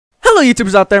Hello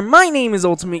YouTubers out there, my name is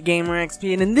Ultimate Gamer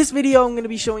XP, and in this video I'm going to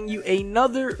be showing you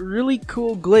another really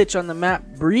cool glitch on the map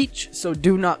Breach, so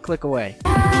do not click away.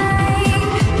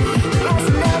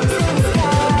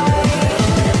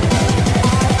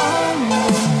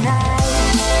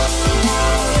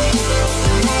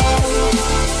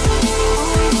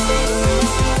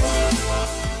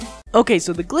 Okay,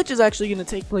 so the glitch is actually going to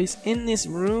take place in this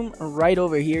room right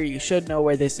over here. You should know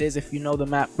where this is if you know the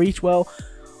map Breach well.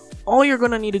 All you're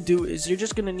going to need to do is you're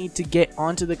just going to need to get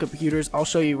onto the computers. I'll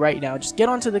show you right now. Just get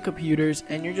onto the computers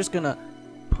and you're just going to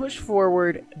push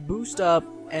forward, boost up,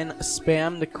 and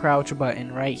spam the crouch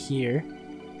button right here.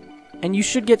 And you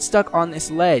should get stuck on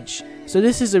this ledge. So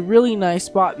this is a really nice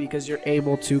spot because you're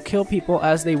able to kill people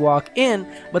as they walk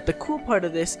in. But the cool part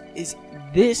of this is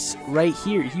this right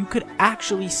here. You could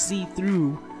actually see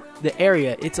through the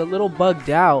area. It's a little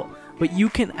bugged out, but you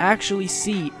can actually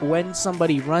see when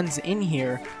somebody runs in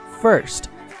here first.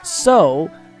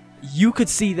 So you could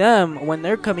see them when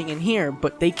they're coming in here,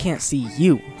 but they can't see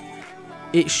you.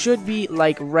 It should be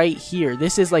like right here.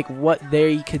 This is like what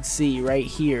they could see right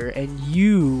here, and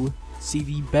you see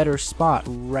the better spot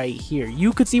right here.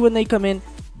 You could see when they come in,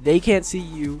 they can't see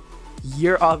you.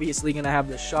 You're obviously gonna have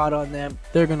the shot on them.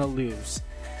 They're gonna lose.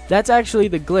 That's actually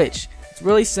the glitch. It's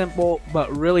really simple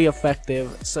but really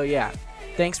effective. So yeah,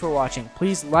 thanks for watching.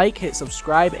 Please like, hit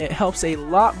subscribe. It helps a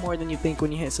lot more than you think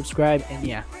when you hit subscribe. And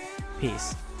yeah,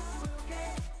 peace.